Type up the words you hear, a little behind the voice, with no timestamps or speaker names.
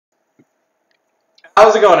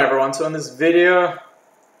How's it going, everyone? So in this video,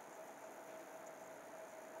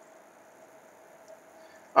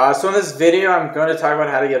 I'm going to talk about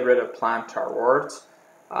how to get rid of plantar warts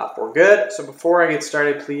for good. So before I get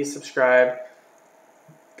started, please subscribe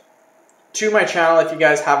to my channel if you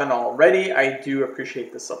guys haven't already. I do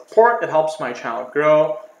appreciate the support. It helps my channel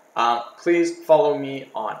grow. Please follow me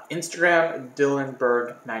on Instagram,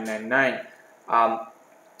 DylanBerg999.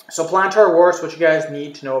 So plantar warts, what you guys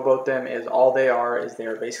need to know about them is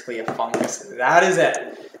they're basically a fungus. That is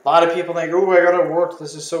it. A lot of people think, oh, I got a wart,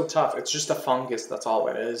 this is so tough. It's just a fungus, that's all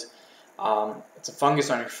it is. It's a fungus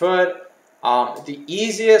on your foot. The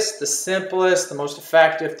easiest, the simplest, the most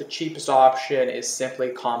effective, the cheapest option is simply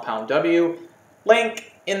Compound W.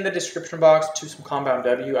 Link in the description box to some Compound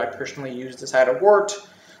W. I personally used this. I had a wart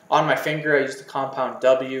on my finger. I used the Compound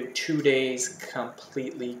W. 2 days,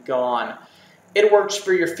 completely gone. It works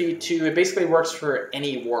for your feet too. It basically works for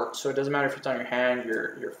any wart. So it doesn't matter if it's on your hand,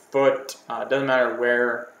 your foot. It doesn't matter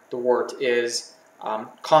where the wart is.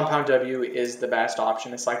 Compound W is the best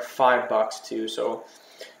option. It's like $5 too. So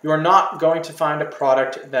you are not going to find a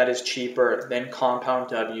product that is cheaper than Compound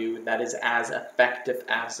W that is as effective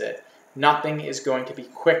as it. Nothing is going to be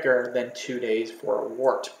quicker than 2 days for a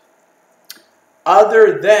wart.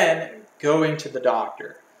 Other than going to the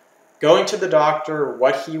doctor. Going to the doctor,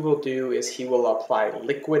 what he will do is he will apply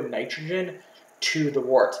liquid nitrogen to the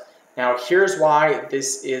wart. Now, here's why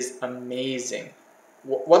this is amazing.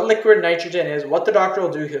 What liquid nitrogen is, what the doctor will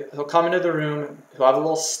do, he'll come into the room, he'll have a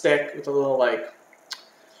little stick with a little,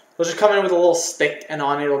 he'll just come in with a little stick, and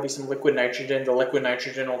on it will be some liquid nitrogen. The liquid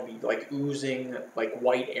nitrogen will be like oozing, like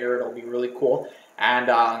white air. It'll be really cool. And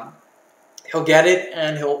he'll get it,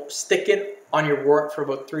 and he'll stick it on your wart for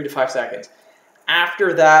about 3 to 5 seconds.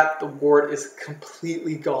 After that, the wart is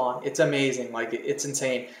completely gone. It's amazing. Like, it's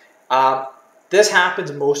insane. This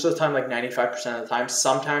happens most of the time, like 95% of the time.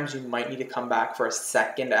 Sometimes you might need to come back for a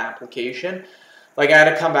second application. Like, I had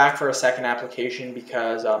to come back for a second application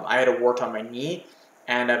because I had a wart on my knee,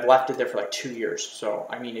 and I've left it there for like 2 years. So,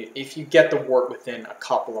 I mean, if you get the wart within a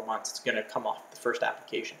couple of months, it's going to come off the first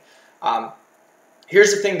application.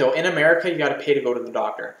 Here's the thing, though. In America, you got to pay to go to the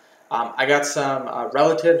doctor. I got some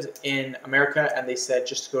relatives in America, and they said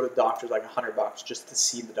just to go to the doctor is like $100 just to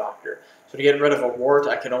see the doctor. So to get rid of a wart,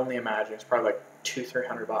 I can only imagine it's probably like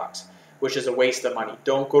 $200-300, which is a waste of money.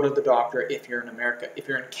 Don't go to the doctor if you're in America. If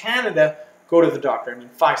you're in Canada, go to the doctor. I mean,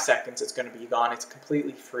 5 seconds, it's going to be gone. It's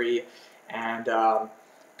completely free, and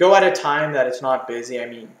go at a time that it's not busy. I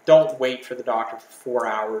mean, don't wait for the doctor for 4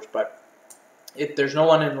 hours, but if there's no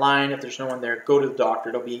one in line, if there's no one there, go to the doctor.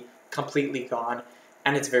 It'll be completely gone.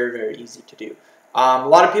 And it's very, very easy to do. A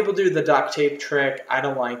lot of people do the duct tape trick. I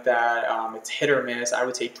don't like that. It's hit or miss. I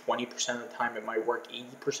would say 20% of the time it might work.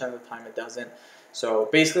 80% of the time it doesn't. So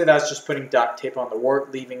basically that's just putting duct tape on the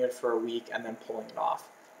wart, leaving it for a week, and then pulling it off.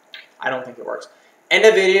 I don't think it works. End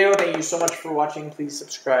of video. Thank you so much for watching. Please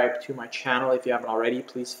subscribe to my channel if you haven't already.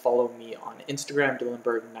 Please follow me on Instagram,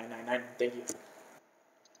 DylanBerg999. Thank you.